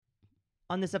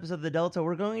On this episode of The Delta,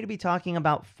 we're going to be talking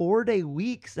about 4-day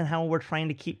weeks and how we're trying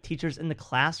to keep teachers in the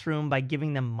classroom by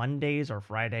giving them Mondays or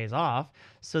Fridays off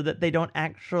so that they don't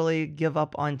actually give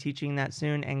up on teaching that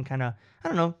soon and kind of, I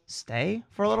don't know, stay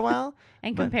for a little while.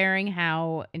 And But- comparing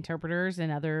how interpreters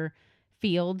and other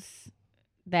fields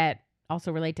that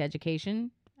also relate to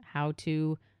education, how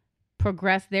to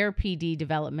progress their PD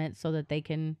development so that they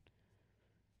can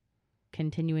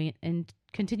continue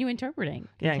interpreting,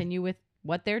 Yeah. continue with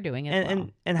what they're doing as well.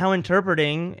 And how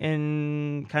interpreting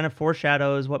and kind of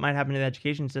foreshadows what might happen to the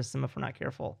education system if we're not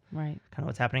careful. Right. Kind of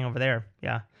what's happening over there.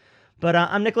 Yeah. But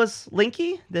I'm Nicholas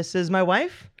Linky. This is my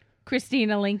wife.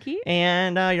 Christina Linky.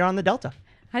 And you're on The Delta.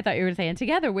 I thought you were saying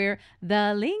together we're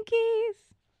the Linkies.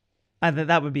 I think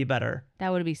that would be better.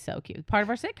 That would be so cute. Part of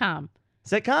our sitcom.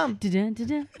 Sitcom. Dun, dun,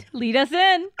 dun. Lead us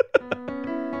in.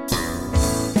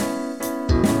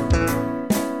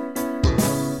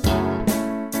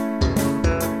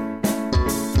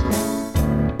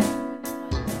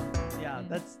 Yeah,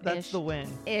 that's Ish. the win.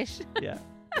 Ish. Yeah.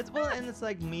 It's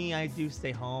like me, I do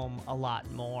stay home a lot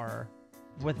more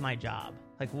with my job.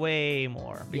 Like way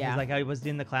more. Because Yeah. like I was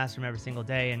in the classroom every single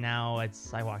day and now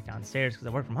I walk downstairs because I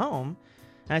work from home.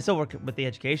 And I still work with the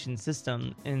education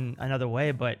system in another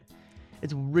way, but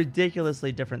it's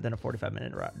ridiculously different than a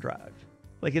 45-minute drive.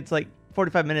 Like it's like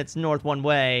 45 minutes north one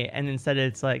way, and instead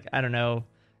it's like, I don't know,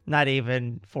 not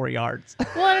even 4 yards.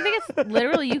 Well, I think it's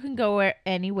literally you can go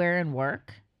anywhere and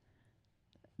work,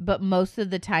 but most of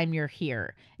the time you're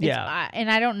here. Yeah. And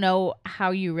I don't know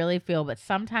how you really feel, but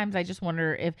sometimes I just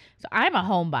wonder so I'm a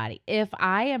homebody. If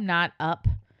I am not up,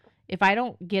 if I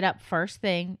don't get up first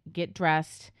thing, get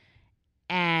dressed,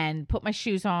 and put my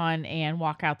shoes on and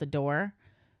walk out the door,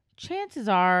 chances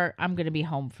are I'm going to be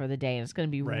home for the day, and it's going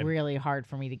to be Right. really hard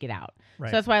for me to get out. Right.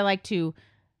 So that's why I like to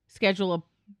schedule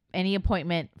any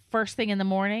appointment first thing in the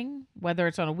morning, whether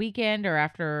it's on a weekend or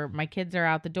after my kids are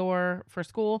out the door for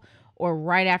school, or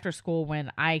right after school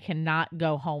when I cannot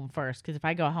go home first. Because if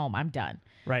I go home, I'm done.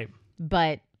 Right.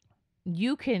 But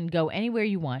you can go anywhere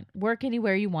you want, work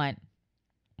anywhere you want,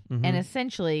 Mhm. and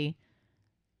essentially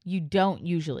you don't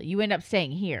usually. You end up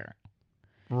staying here.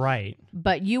 Right.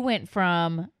 But you went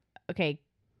from, okay,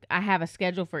 I have a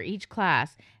schedule for each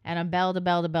class, and I'm bell to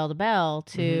bell to bell to bell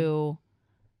to,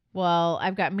 well,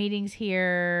 I've got meetings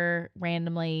here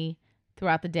randomly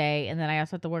throughout the day, and then I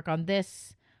also have to work on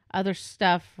this other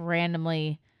stuff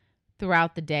randomly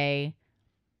throughout the day.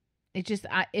 It just,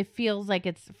 it feels like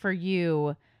it's for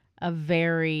you a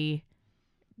very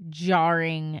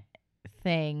jarring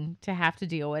thing to have to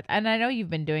deal with. And I know you've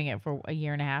been doing it for a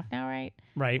year and a half now, right?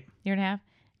 Right. Year and a half.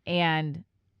 And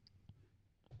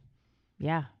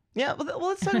yeah. Yeah, well,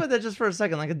 let's talk about that just for a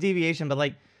second, like a deviation, but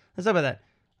like, let's talk about that.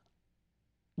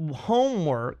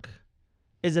 Homework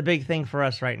is a big thing for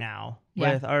us right now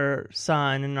Yeah. with our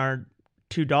son and our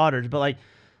 2 daughters, but like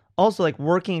also like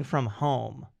working from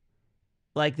home.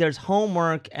 Like there's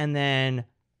homework and then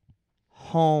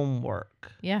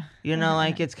homework. Yeah. You know,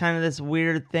 like it's kind of this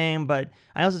weird thing, but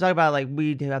I also talk about like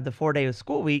we do have the 4-day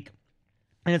school week,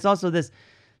 and it's also this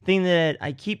thing that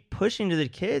I keep pushing to the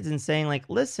kids and saying like,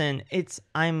 listen,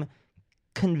 I'm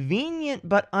convenient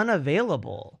but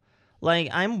unavailable. Like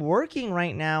I'm working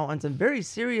right now on some very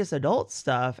serious adult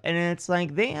stuff, and it's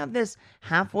like they have this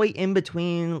halfway in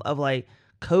between of like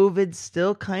COVID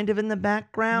still kind of in the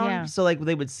background. Yeah. So like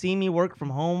they would see me work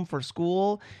from home for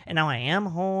school, and now I am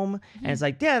home, and it's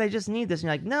like, Dad, I just need this. And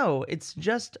you're like, no, it's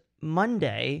just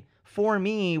Monday for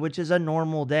me, which is a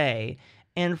normal day.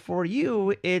 And for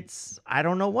you, it's, I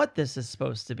don't know what this is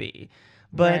supposed to be.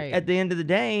 But Right. at the end of the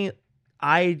day,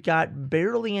 I got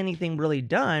barely anything really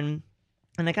done.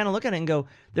 And I kind of look at it and go,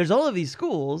 there's all of these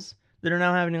schools that are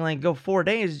now having to like go 4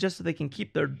 days just so they can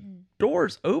keep their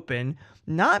doors open,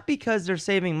 not because they're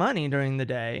saving money during the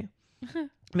day,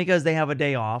 because they have a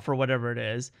day off or whatever it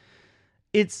is.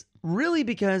 It's really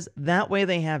because that way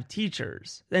they have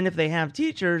teachers. And if they have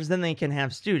teachers, then they can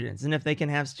have students. And if they can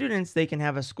have students, they can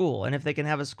have a school. And if they can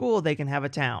have a school, they can have a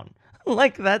town.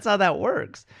 Like that's how that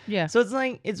works. Yeah. So it's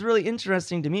like, it's really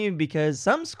interesting to me because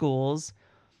some schools,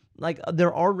 like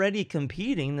they're already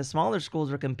competing. The smaller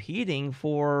schools are competing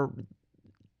for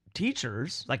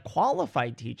teachers, like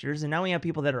qualified teachers. And now we have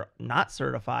people that are not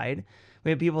certified.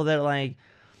 We have people that like,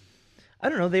 I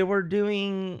don't know, they were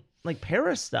doing like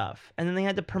para stuff, and then they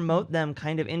had to promote them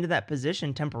kind of into that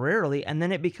position temporarily, and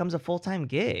then it becomes a full-time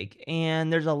gig.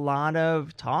 And there's a lot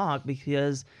of talk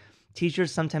because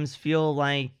teachers sometimes feel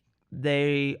like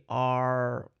they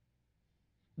are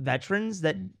veterans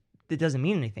that it doesn't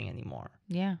mean anything anymore.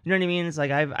 Yeah. You know what I mean? It's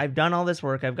like I've done all this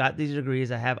work, I've got these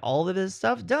degrees, I have all of this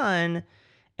stuff done,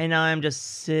 And now I'm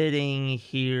just sitting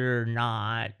here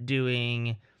not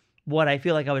doing what I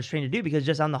feel like I was trained to do, because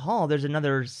just on the hall, there's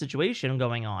another situation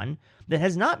going on that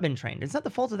has not been trained. It's not the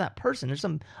fault of that person. There's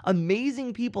some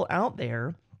amazing people out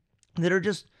there that are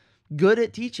just good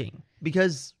at teaching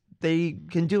because they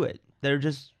can do it.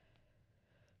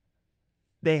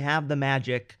 They have the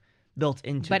magic built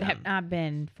into them. But have not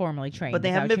been formally trained. But they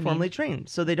haven't been formally trained.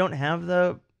 So they don't have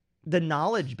the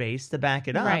knowledge base to back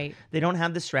it up. Right. They don't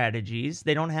have the strategies.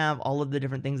 They don't have all of the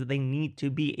different things that they need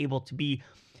to be able to be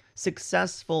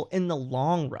successful in the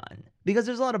long run, because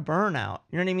there's a lot of burnout.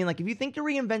 You know what I mean? Like, if you think you're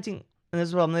reinventing, and this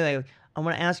is what I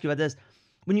want to ask you about this.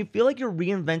 When you feel like you're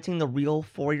reinventing the wheel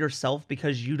for yourself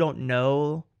because you don't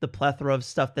know the plethora of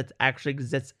stuff that actually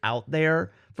exists out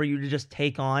there for you to just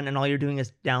take on, and all you're doing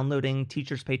is downloading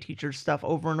Teachers Pay Teachers stuff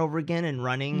over and over again and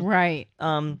running. Right.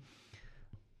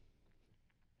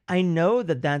 I know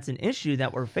that that's an issue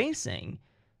that we're facing,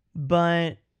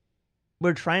 but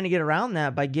we're trying to get around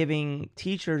that by giving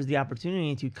teachers the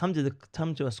opportunity to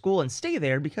come to a school and stay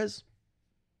there, because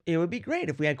it would be great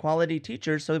if we had quality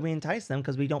teachers so that we entice them,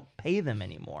 because we don't pay them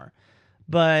anymore.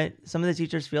 But some of the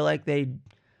teachers feel like their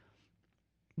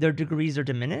degrees are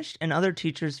diminished, and other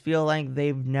teachers feel like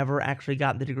they've never actually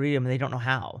gotten the degree and they don't know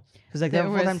how, because like they have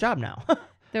a full-time job now.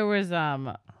 There was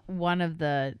one of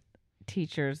the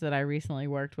teachers that I recently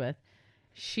worked with.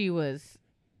 She was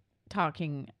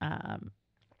talking to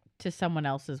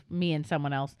me and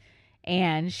someone else,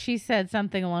 and she said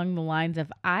something along the lines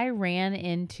of, I ran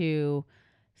into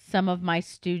some of my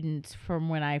students from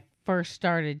when I first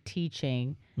started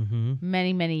teaching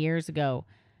many, many years ago,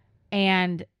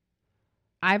 and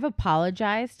I've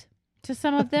apologized to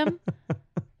some of them.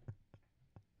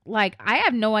 Like, I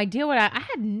have no idea I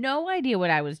had no idea what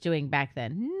I was doing back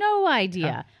then. No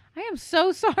idea. I am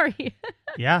so sorry.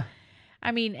 Yeah.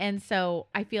 I mean, and so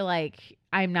I feel like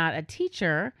I'm not a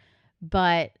teacher,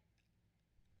 but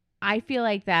I feel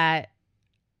like that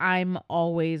I'm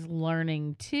always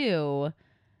learning too.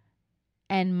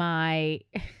 And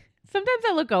sometimes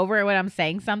I look over at when I'm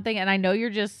saying something, and I know you're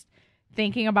just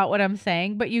thinking about what I'm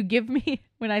saying, but you give me,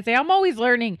 when I say I'm always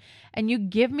learning, and you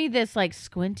give me this like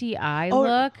squinty eye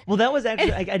look. Well, that was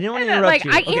actually, I didn't want to interrupt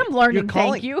you. I am learning,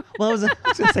 thank you. Well, I was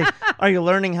going to say, are you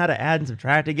learning how to add and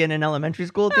subtract again in elementary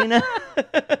school, Tina?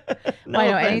 No,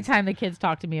 I know, anytime the kids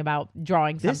talk to me about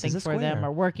drawing something for them square.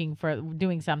 or working for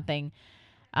doing something,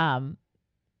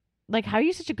 like, how are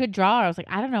you such a good drawer? I was like,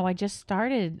 I don't know. I just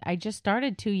started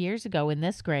 2 years ago in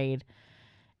this grade.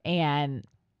 And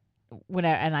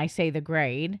I say the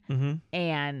grade,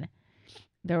 and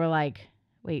they were like,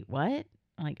 wait, what?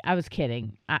 Like, I was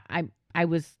kidding. I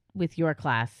was with your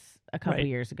class a couple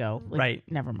years ago. Like, right.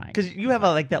 Never mind. Because you have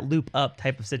like that loop up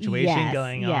type of situation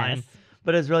going on.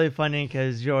 But it's really funny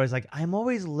because you're always like, I'm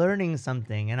always learning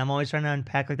something, and I'm always trying to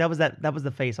unpack. Like, that was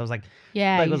the face. I was like,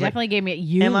 yeah, like, you definitely gave me.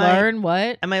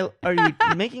 What? Are you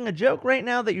making a joke right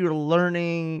now that you're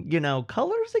learning,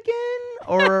 colors again,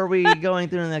 or are we going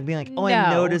through and like being like, oh, No.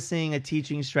 I'm noticing a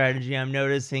teaching strategy. I'm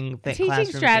noticing teaching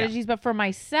strategies, but for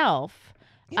myself,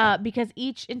 because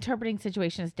each interpreting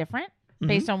situation is different.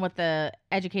 Based on what the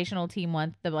educational team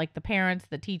wants, the parents,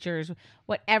 the teachers,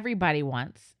 what everybody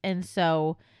wants, and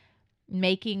so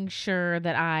making sure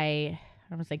that I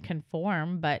don't want to say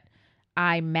conform, but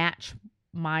I match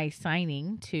my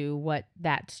signing to what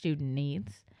that student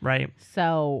needs. Right.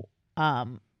 So,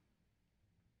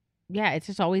 it's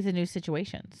just always a new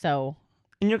situation. So,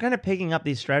 and you're kind of picking up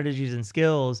these strategies and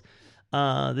skills.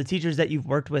 The teachers that you've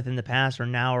worked with in the past or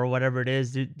now or whatever it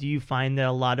is, do you find that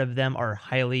a lot of them are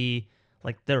highly,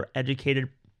 like, they're educated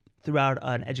throughout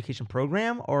an education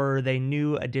program, or are they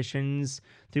new additions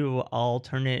through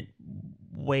alternate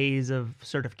ways of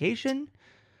certification?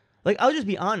 Like, I'll just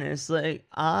be honest, like,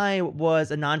 I was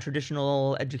a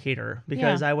non-traditional educator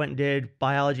because I went and did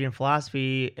biology and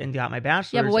philosophy and got my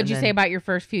bachelor's. Yeah, but what'd you say about your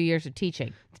first few years of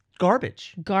teaching?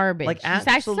 Garbage. Like,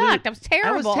 I sucked. I was terrible.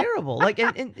 I was terrible. Like,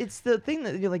 and it's the thing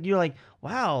that you're like,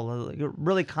 wow, you're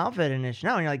really confident-ish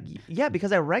now. And you're like, yeah,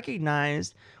 because I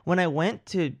recognized when I went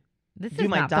to this do is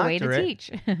my not doctorate, the way to teach.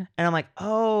 and I'm like,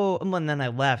 oh, and then I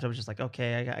left. I was just like,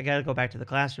 okay, I got to go back to the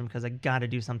classroom because I got to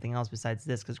do something else besides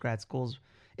this, because grad school's,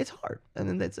 it's hard. And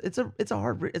then it's a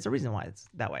reason why it's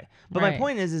that way. But my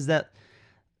point is that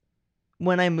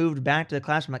when I moved back to the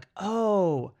classroom, I'm like,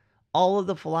 oh, all of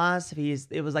the philosophies,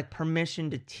 it was like permission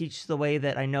to teach the way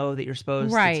that I know that you're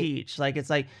supposed to teach. Like, it's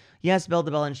like, yes,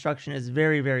 bell-to-bell instruction is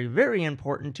very, very, very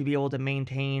important to be able to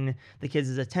maintain the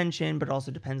kids' attention, but it also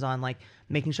depends on, like,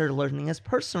 making sure the learning is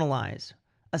personalized,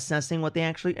 assessing what they're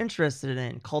actually interested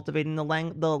in, cultivating the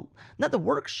not the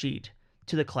worksheet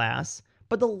to the class,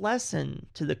 but the lesson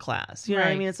to the class. You know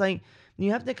what I mean? It's like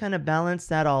you have to kind of balance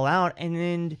that all out. And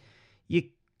then you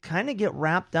kind of get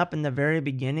wrapped up in the very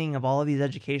beginning of all of these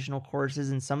educational courses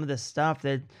and some of this stuff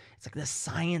that it's like the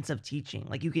science of teaching.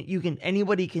 Like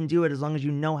anybody can do it as long as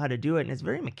you know how to do it. And it's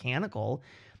very mechanical.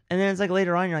 And then it's like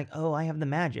later on, you're like, oh, I have the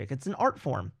magic. It's an art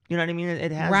form. You know what I mean?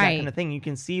 It has that kind of thing. You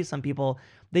can see some people,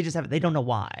 they just have it. They don't know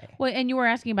why. Well, and you were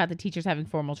asking about the teachers having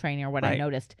formal training or what I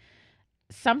noticed.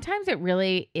 Sometimes it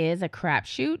really is a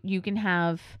crapshoot. You can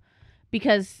have,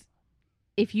 because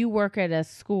if you work at a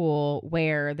school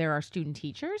where there are student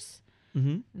teachers,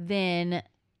 then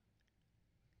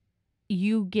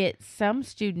you get some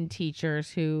student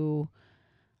teachers who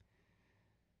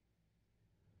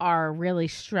are really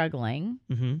struggling.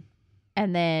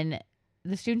 And then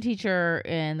the student teacher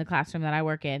in the classroom that I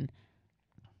work in,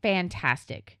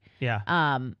 fantastic.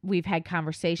 Yeah. We've had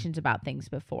conversations about things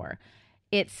before.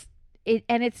 It's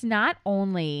not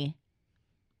only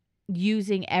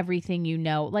using everything you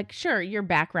know, like sure, your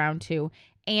background too,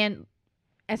 and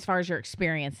as far as your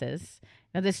experiences.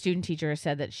 Now, this student teacher has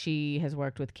said that she has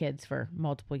worked with kids for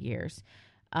multiple years,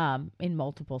 in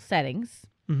multiple settings.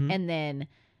 And then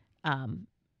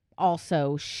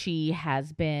also she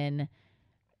has been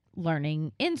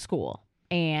learning in school.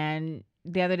 And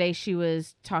the other day she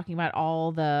was talking about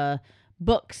all the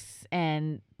books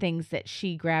and things that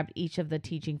she grabbed each of the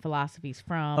teaching philosophies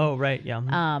from. Oh, right. Yeah.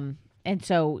 And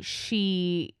so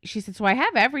she said, so I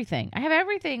have everything. I have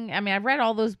everything. I mean, I've read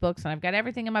all those books and I've got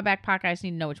everything in my back pocket. I just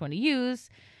need to know which one to use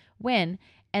when.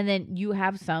 And then you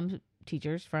have some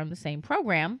teachers from the same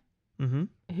program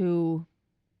who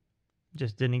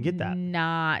just didn't get that.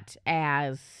 Not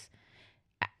as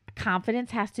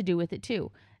confidence has to do with it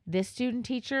too. This student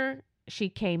teacher, she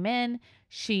came in,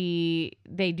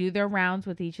 they do their rounds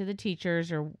with each of the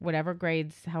teachers or whatever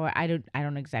grades, how I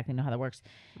don't exactly know how that works.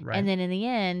 Right. And then in the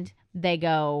end, they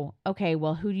go, okay,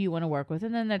 well, who do you want to work with?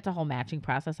 And then that's a whole matching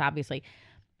process, obviously.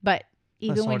 But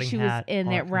even when she was in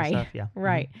there, right, stuff, yeah.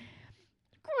 Right.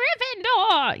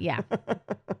 Gryffindor, yeah.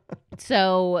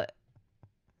 So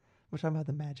we're talking about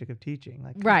the magic of teaching,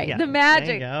 like right, the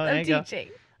magic of teaching.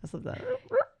 I love that.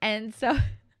 And so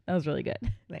that was really good.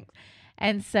 Thanks.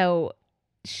 And so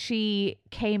she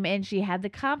came in, she had the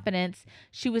confidence.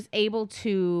 She was able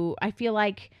to, I feel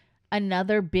like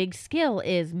another big skill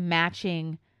is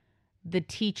matching the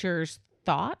teacher's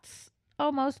thoughts.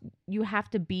 Almost, you have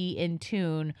to be in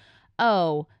tune.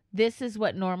 Oh, this is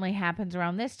what normally happens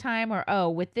around this time. Or, oh,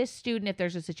 with this student, if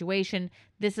there's a situation,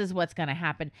 this is what's going to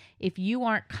happen. If you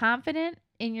aren't confident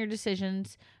in your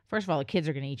decisions, first of all, the kids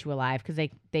are going to eat you alive because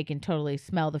they can totally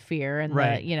smell the fear and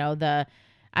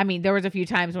I mean, there was a few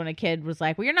times when a kid was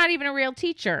like, well, you're not even a real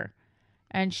teacher.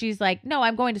 And she's like, no,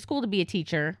 I'm going to school to be a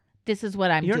teacher. This is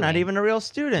what I'm doing. You're not even a real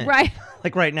student. Right.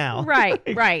 Like right now. Right,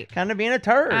 right. Kind of being a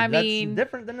turd. I That's mean,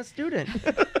 different than a student.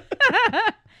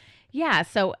 Yeah.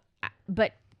 So,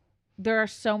 but there are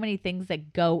so many things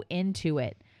that go into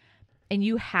it. And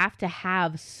you have to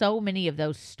have so many of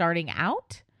those starting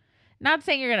out. Not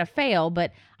saying you're going to fail,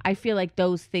 but I feel like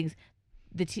those things,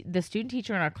 the student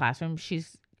teacher in our classroom,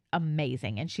 she's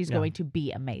amazing, and she's going to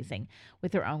be amazing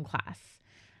with her own class.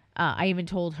 I even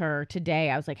told her today,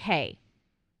 I was like, hey,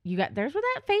 there's with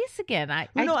that face again. I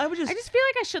just feel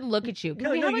like I shouldn't look at you. Can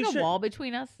we have like a wall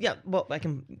between us? Yeah, well, I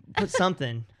can put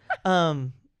something.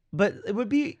 But it would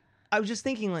be, I was just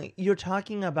thinking, like, you're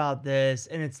talking about this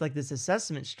and it's like this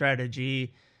assessment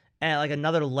strategy and like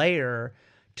another layer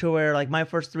to where, like, my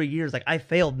first 3 years, like, I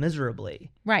failed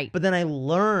miserably. Right. But then I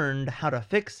learned how to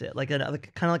fix it, kind of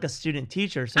like a student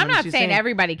teacher. So I'm not saying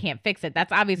everybody can't fix it.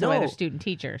 That's obviously why they're student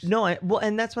teachers. No,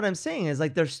 and that's what I'm saying is,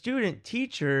 like, they're student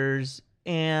teachers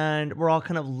and we're all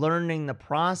kind of learning the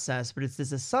process, but it's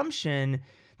this assumption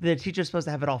that the teacher's supposed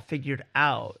to have it all figured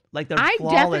out. Like, they're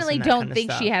flawless. I definitely don't think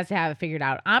she has to have it figured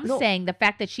out. I'm saying the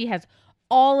fact that she has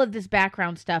all of this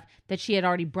background stuff that she had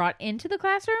already brought into the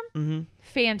classroom,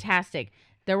 fantastic.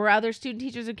 There were other student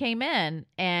teachers who came in,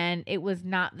 and it was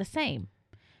not the same.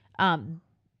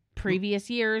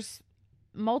 Previous years,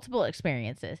 multiple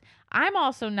experiences. I'm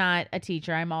also not a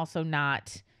teacher. I'm also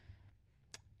not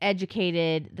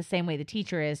educated the same way the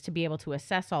teacher is to be able to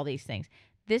assess all these things.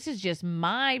 This is just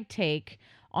my take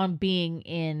on being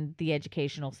in the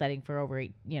educational setting for over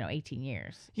 18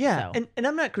 years. Yeah, so. And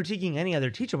I'm not critiquing any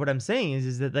other teacher. What I'm saying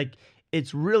is that, like,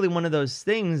 it's really one of those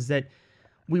things that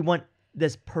we want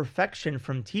this perfection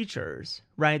from teachers,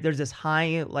 right? There's this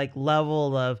high, like,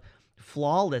 level of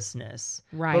flawlessness,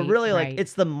 right? But really, like,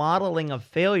 it's the modeling of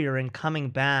failure and coming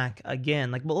back again.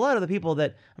 Like, a lot of the people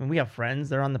that, I mean, we have friends,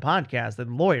 they're on the podcast, they're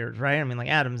lawyers, right? I mean, like,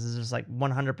 Adams is just like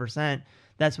 100%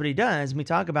 that's what he does. And we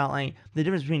talk about like the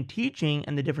difference between teaching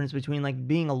and the difference between like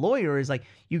being a lawyer is like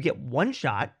you get one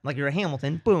shot, like you're a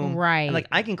Hamilton, boom. Right. And like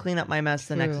I can clean up my mess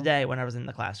the next True. day when I was in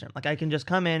the classroom. Like I can just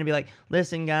come in and be like,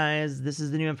 listen, guys, this is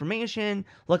the new information.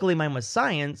 Luckily, mine was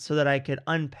science so that I could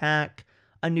unpack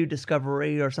a new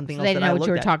discovery or something So else they that didn't know I what you looked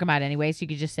were at. talking about anyway, so you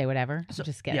could just say whatever. So-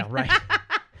 Just kidding. Yeah, right.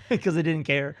 Because I didn't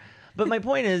care. But my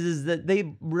point is that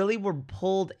they really were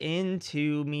pulled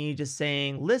into me just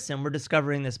saying, listen, we're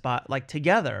discovering this like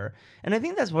together. And I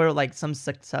think that's where like some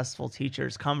successful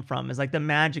teachers come from is like the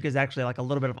magic is actually like a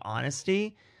little bit of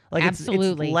honesty. Like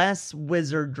Absolutely. it's less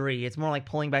wizardry. It's more like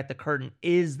pulling back the curtain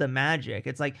is the magic.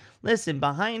 It's like, listen,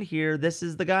 behind here, this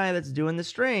is the guy that's doing the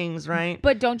strings, right?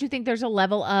 But don't you think there's a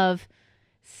level of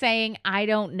saying, I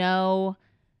don't know,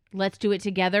 let's do it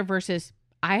together versus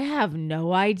I have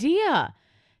no idea.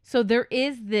 So there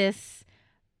is this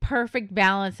perfect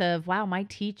balance of, wow, my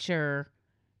teacher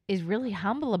is really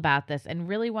humble about this and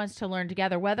really wants to learn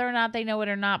together, whether or not they know it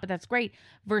or not, but that's great.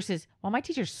 Versus, well, my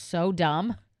teacher's so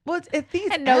dumb. Well, I think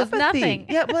it's And knows apathy. nothing.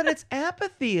 Yeah, but it's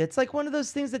apathy. It's like one of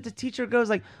those things that the teacher goes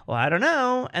like, well, I don't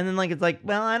know. And then like, it's like,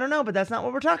 well, I don't know, but that's not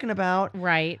what we're talking about.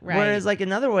 Right. Whereas like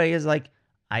another way is like,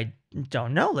 I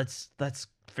don't know. Let's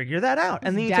figure that out.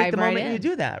 And then you take dive the right moment and you in.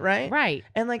 do that, right? Right.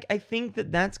 And like, I think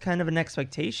that that's kind of an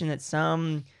expectation that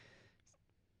some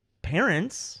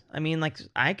parents, I mean, like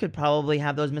I could probably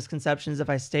have those misconceptions if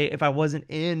I wasn't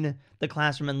in the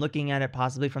classroom and looking at it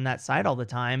possibly from that side all the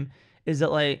time, is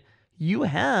that like you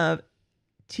have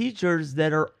teachers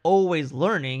that are always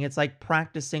learning. It's like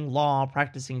practicing law,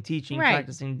 practicing teaching, Right.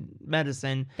 practicing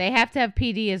medicine. They have to have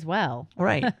PD as well.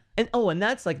 Right. And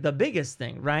that's like the biggest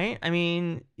thing, right? I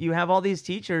mean, you have all these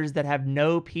teachers that have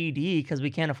no PD because we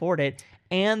can't afford it,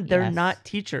 and they're Yes. not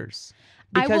teachers.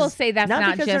 I will say that's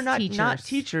not because just they're teachers. not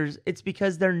teachers. It's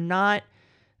because they're not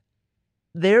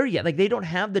there yet. Like they don't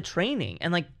have the training,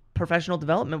 and like professional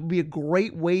development would be a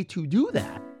great way to do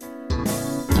that.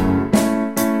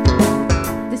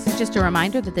 This is just a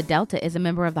reminder that the Delta is a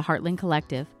member of the Heartland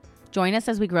Collective. Join us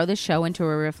as we grow this show into a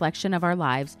reflection of our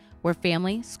lives where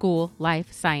family, school,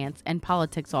 life, science, and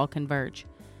politics all converge.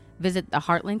 Visit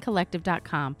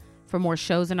theheartlandcollective.com for more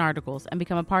shows and articles and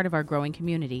become a part of our growing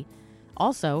community.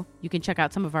 Also, you can check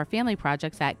out some of our family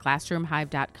projects at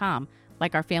classroomhive.com,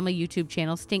 like our family YouTube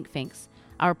channel Stinkfinks,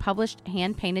 our published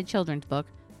hand-painted children's book,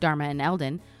 Dharma and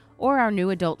Eldon, or our new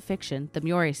adult fiction, the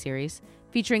Muore series,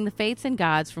 featuring the fates and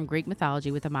gods from Greek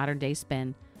mythology with a modern-day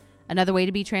spin. Another way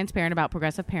to be transparent about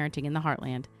progressive parenting in the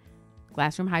heartland.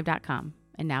 Classroomhive.com.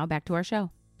 And now back to our show.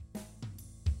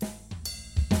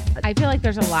 I feel like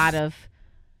there's a lot of...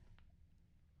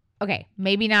 Okay,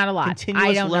 maybe not a lot. Continuous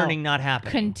I don't learning know. not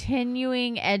happening.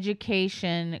 Continuing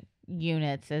education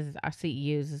units, as our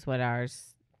CEUs is what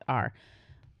ours are.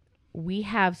 We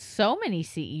have so many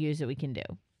CEUs that we can do.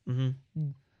 Mm-hmm.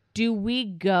 Do we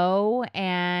go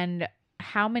and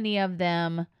how many of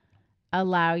them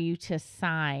allow you to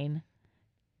sign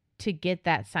to get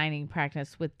that signing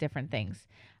practice with different things?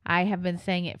 I have been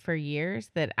saying it for years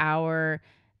that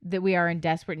we are in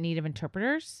desperate need of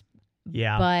interpreters.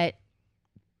 Yeah. But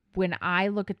when I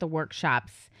look at the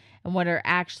workshops and what are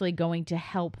actually going to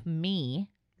help me,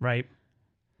 Right.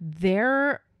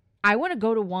 I want to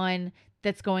go to one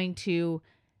that's going to,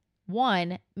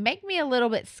 one, make me a little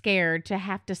bit scared to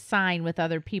have to sign with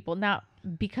other people. Now,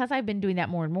 because I've been doing that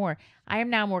more and more, I am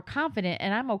now more confident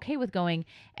and I'm okay with going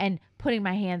and putting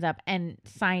my hands up and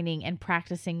signing and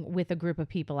practicing with a group of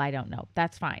people I don't know.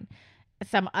 That's fine.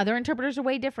 Some other interpreters are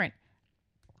way different.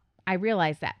 I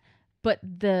realize that. But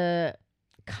the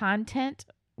content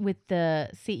with the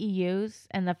CEUs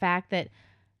and the fact that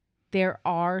there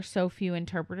are so few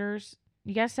interpreters,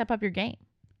 you got to step up your game.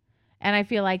 And I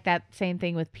feel like that same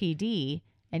thing with PD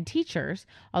and teachers,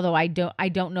 although I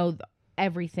don't know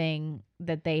everything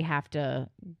that they have to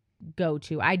go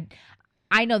to.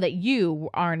 I know that you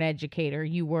are an educator.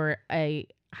 You were a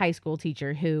high school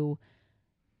teacher who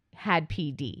had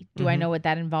PD. Do I know what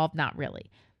that involved? Not really.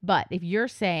 But if you're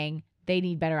saying they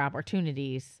need better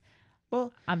opportunities,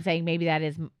 Well, I'm saying maybe that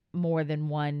is more than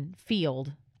one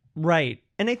field. right.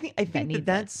 And I think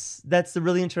needs that's the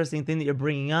really interesting thing that you're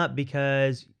bringing up,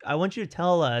 because I want you to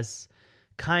tell us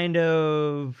kind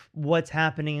of what's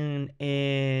happening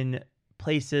in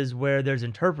places where there's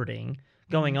interpreting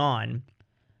going on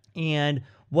and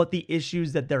what the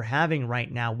issues that they're having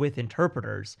right now with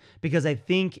interpreters, because I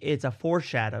think it's a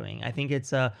foreshadowing. I think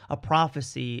it's a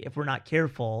prophecy, if we're not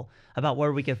careful, about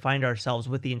where we could find ourselves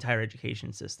with the entire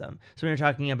education system. So when you're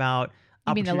talking about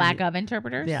You mean the lack opportunity- of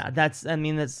interpreters? Yeah, that's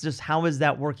just how is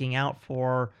that working out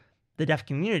for the deaf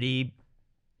community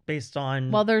based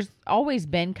on... Well, there's always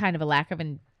been kind of a lack of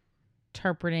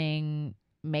interpreting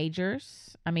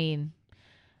majors. I mean,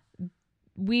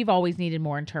 we've always needed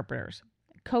more interpreters.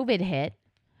 COVID hit,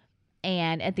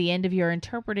 and at the end of your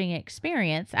interpreting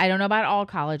experience, I don't know about all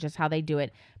colleges, how they do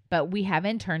it, but we have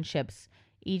internships.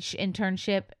 Each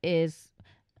internship is,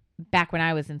 back when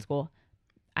I was in school,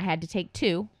 I had to take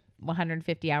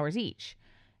 150 hours each.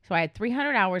 So I had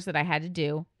 300 hours that I had to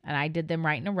do, and I did them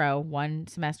right in a row, one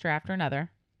semester after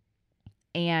another.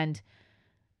 And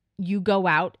you go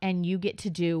out and you get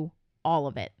to do all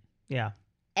of it. Yeah.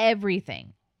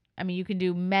 Everything. I mean, you can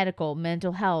do medical,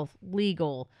 mental health,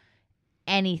 legal,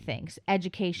 anything,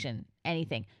 education,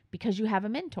 anything, because you have a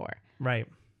mentor. Right.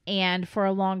 And for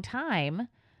a long time,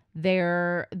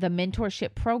 the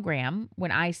mentorship program,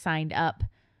 when I signed up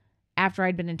after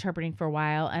I'd been interpreting for a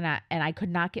while, and I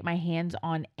could not get my hands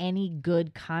on any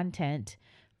good content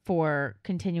for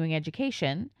continuing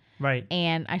education. Right.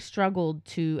 And I struggled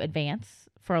to advance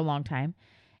for a long time.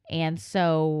 And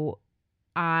so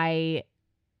I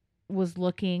was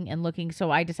looking and looking.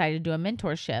 So I decided to do a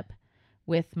mentorship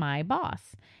with my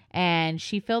boss. And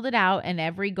she filled it out, and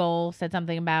every goal said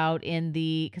something about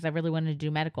because I really wanted to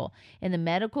do medical. In the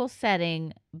medical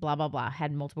setting, blah, blah, blah,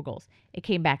 had multiple goals. It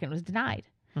came back and it was denied.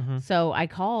 Mm-hmm. So I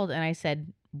called and I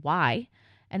said, why?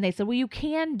 And they said, well, you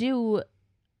can do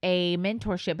a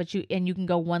mentorship, but you can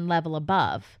go one level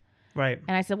above. Right.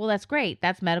 And I said, well, that's great.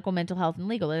 That's medical, mental health, and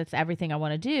legal. That's everything I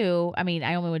want to do. I mean,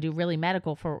 I only want to do really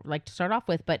medical for to start off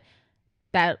with, but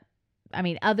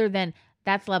other than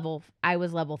I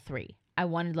was level 3. I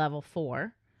wanted level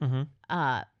 4.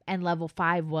 Mm-hmm. And level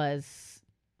 5 was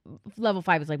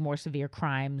like more severe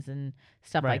crimes and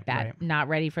stuff like that. Right. Not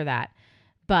ready for that.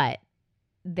 But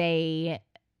they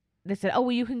said, oh,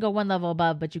 well, you can go one level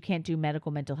above, but you can't do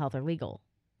medical, mental health, or legal.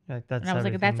 That's and I was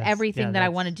like, that's everything that I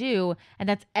want to do, and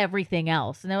that's everything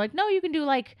else. And they're like, no, you can do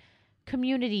like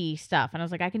community stuff. And I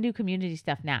was like, I can do community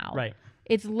stuff now. Right.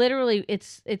 It's literally,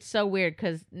 it's so weird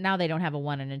because now they don't have a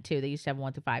 1 and a 2. They used to have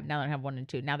 1 through 5. Now they don't have 1 and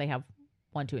 2. Now they have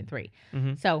 1, 2, and 3.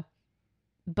 Mm-hmm. So,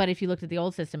 but if you looked at the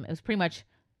old system, it was pretty much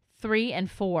 3 and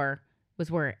 4 was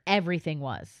where everything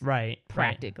was. Right.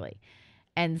 Practically. Right.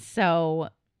 And so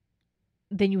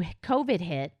then COVID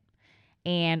hit,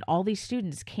 and all these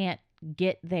students can't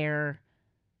get their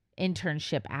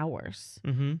internship hours.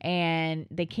 Mm-hmm. And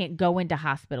they can't go into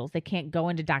hospitals. They can't go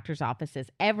into doctors' offices.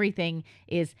 Everything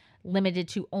is limited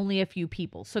to only a few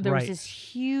people. So there was this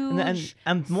huge and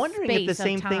I'm wondering if the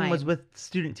same thing was time. with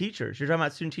student teachers. You're talking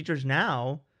about student teachers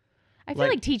now. I feel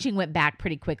like teaching went back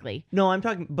pretty quickly. No,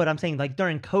 I'm saying like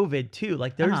during COVID too.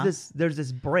 Like there's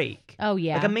this break. Oh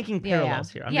yeah. Like I'm making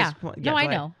parallels here. I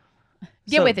know.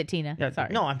 Get with it, Tina. Yeah,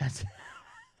 sorry. No, I'm not.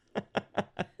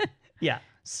 Yeah,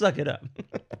 suck it up.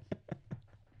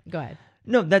 Go ahead.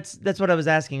 No, that's what I was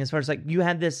asking. As far as like you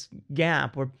had this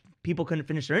gap where people couldn't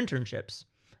finish their internships,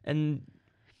 and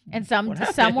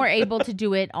some were able to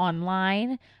do it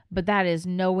online, but that is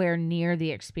nowhere near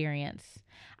the experience.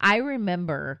 I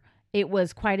remember it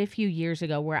was quite a few years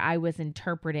ago where I was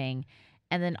interpreting,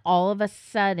 and then all of a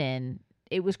sudden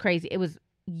it was crazy. It was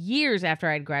years after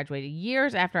I had graduated,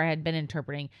 years after I had been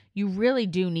interpreting. You really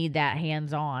do need that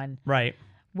hands-on. Right.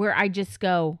 Where I just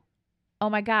go, oh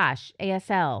my gosh,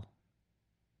 ASL.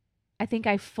 I think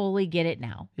I fully get it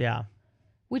now. Yeah.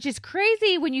 Which is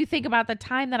crazy when you think about the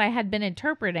time that I had been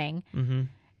interpreting, mm-hmm.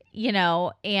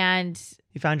 And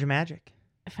you found your magic.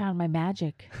 I found my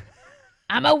magic.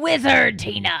 I'm a wizard,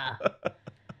 Tina.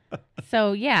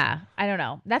 So yeah, I don't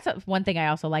know. That's one thing I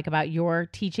also like about your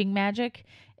teaching magic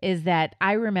is that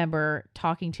I remember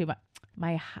talking to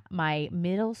my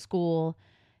middle school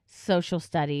social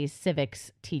studies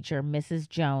civics teacher, Mrs.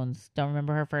 Jones. Don't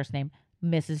remember her first name,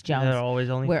 Mrs. Jones. They're always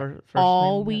only where first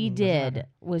all name, we did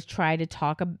was try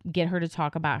to get her to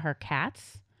talk about her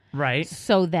cats, right?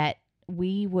 So that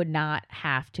we would not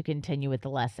have to continue with the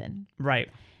lesson, right?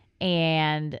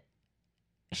 And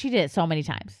she did it so many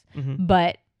times, mm-hmm.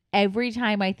 but every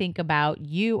time I think about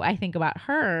you, I think about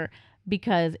her.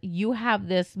 Because you have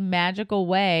this magical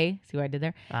way, see what I did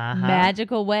there?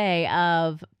 Magical way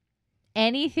of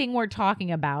anything we're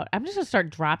talking about. I'm just going to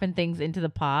start dropping things into the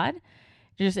podcast,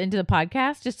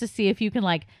 just to see if you can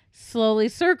like slowly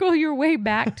circle your way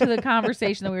back to the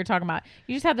conversation that we were talking about.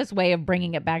 You just have this way of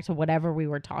bringing it back to whatever we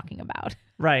were talking about.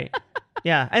 Right.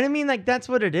 Yeah. And I mean, like, that's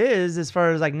what it is as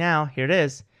far as like now, here it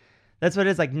is. That's what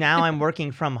it is. Like now I'm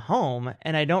working from home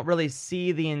and I don't really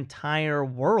see the entire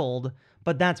world.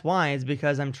 But that's why, is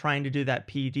because I'm trying to do that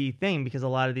PD thing, because a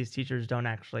lot of these teachers don't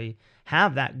actually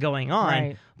have that going on.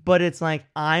 Right. But it's like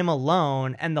I'm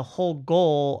alone, and the whole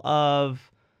goal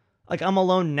of, like, I'm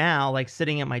alone now, like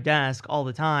sitting at my desk all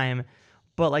the time,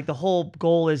 But like the whole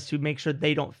goal is to make sure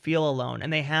they don't feel alone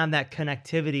and they have that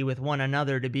connectivity with one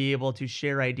another to be able to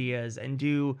share ideas and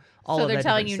do all So of that. they're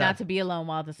telling different you stuff. not to be alone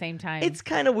while at the same time It's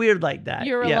kind of weird like that.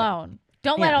 you're Yeah. alone.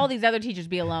 Don't let Yeah. all these other teachers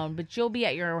be alone, but you'll be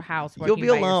at your house working You'll be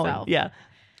by alone. yourself. Yeah.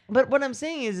 But what I'm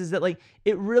saying is that like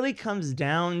it really comes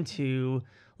down to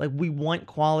like we want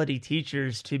quality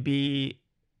teachers to be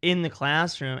in the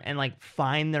classroom and like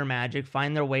find their magic,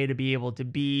 find their way to be able to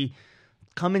be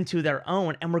come into their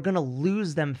own, and we're going to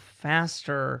lose them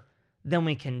faster than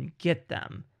we can get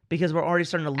them because we're already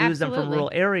starting to lose them from Absolutely. rural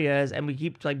areas, and we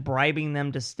keep like bribing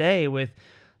them to stay with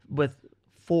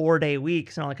 4-day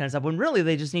weeks and all that kind of stuff when really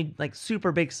they just need like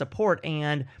super big support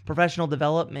and professional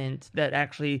development that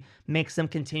actually makes them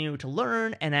continue to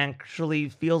learn and actually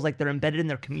feels like they're embedded in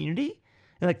their community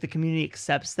and like the community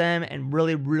accepts them and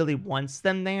really, really wants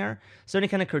them there. So any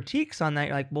kind of critiques on that,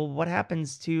 you're like, well, what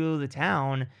happens to the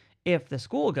town if the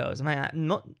school goes? I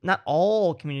mean, not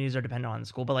all communities are dependent on the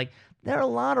school, but like there are a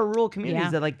lot of rural communities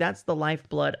Yeah. that like that's the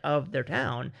lifeblood of their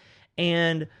town.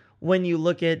 And when you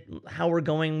look at how we're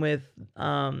going with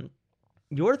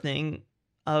your thing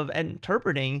of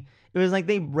interpreting, it was like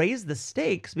they raised the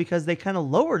stakes because they kind of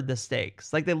lowered the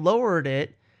stakes. Like they lowered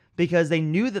it because they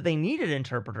knew that they needed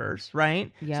interpreters,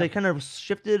 right? Yep. So they kind of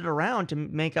shifted it around to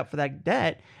make up for that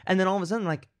debt. And then all of a sudden,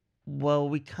 like, well,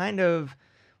 we kind of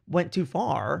went too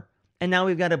far. And now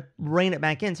we've got to rein it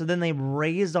back in. So then they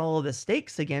raised all of the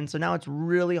stakes again. So now it's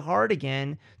really hard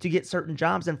again to get certain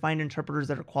jobs and find interpreters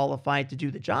that are qualified to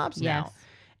do the jobs now. Yes.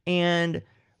 And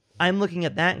I'm looking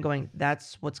at that and going,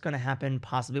 that's what's going to happen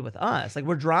possibly with us. Like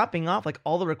we're dropping off like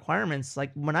all the requirements.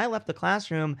 Like when I left the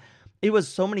classroom, it was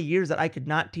so many years that I could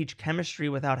not teach chemistry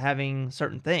without having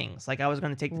certain things. Like I was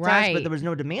going to take the test, but Right. there was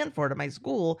no demand for it at my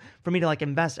school for me to like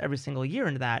invest every single year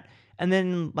into that. And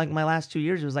then like my last 2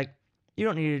 years, it was like, you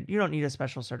don't need a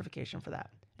special certification for that.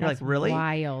 You're That's like, really?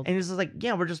 wild. And it's just like,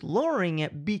 yeah, we're just lowering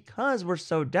it because we're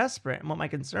so desperate. And what my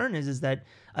concern is that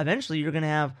eventually you're going to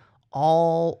have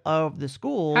all of the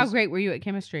schools. How great were you at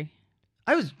chemistry?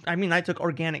 I took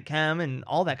organic chem and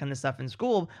all that kind of stuff in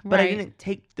school, but I Right.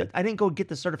 didn't go get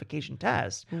the certification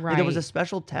test. Like, there was a Right.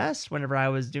 special test whenever I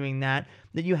was doing that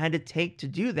you had to take to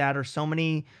do that, or so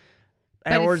many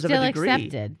But hours it's of still a degree.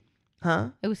 accepted. Huh?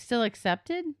 It was still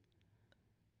accepted?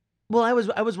 Well, I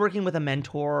was working with a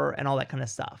mentor and all that kind of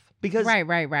stuff because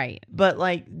Right. But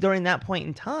like during that point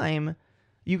in time,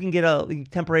 you can get a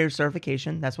temporary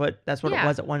certification. That's what it Yeah.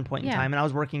 was at one point in Yeah. time, and I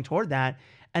was working toward that.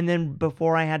 And then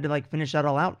before I had to like finish that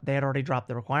all out, they had already dropped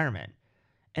the requirement,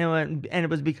 and it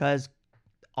was because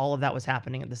all of that was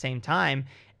happening at the same time.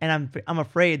 And I'm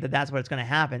afraid that that's what's going to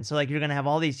happen. So like you're going to have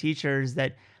all these teachers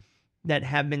that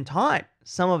have been taught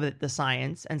some of it, the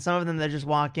science, and some of them that just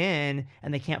walk in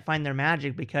and they can't find their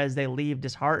magic because they leave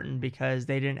disheartened because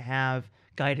they didn't have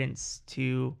guidance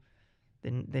they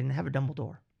didn't have a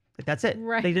Dumbledore. Like that's it.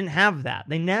 Right. They didn't have that.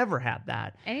 They never had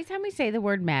that. Anytime we say the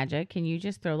word magic, can you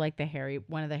just throw like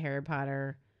one of the Harry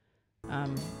Potter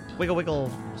Wiggle,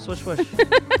 wiggle, swish, swish.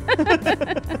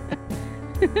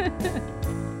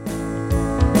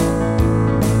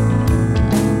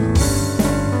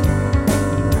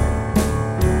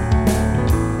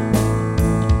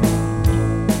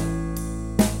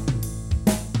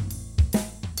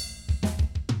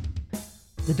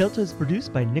 The Delta is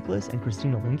produced by Nicholas and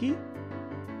Christina Linke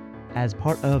as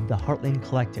part of the Heartland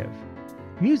Collective.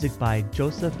 Music by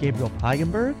Joseph Gabriel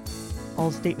Peigenberg.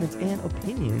 All statements and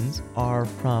opinions are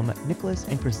from Nicholas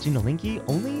and Christina Linke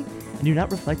only and do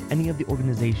not reflect any of the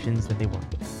organizations that they work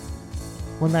with.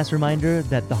 One last reminder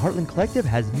that the Heartland Collective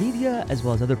has media as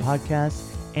well as other podcasts,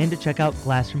 and to check out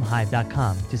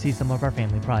glassroomhive.com to see some of our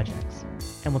family projects.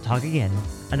 And we'll talk again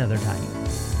another time.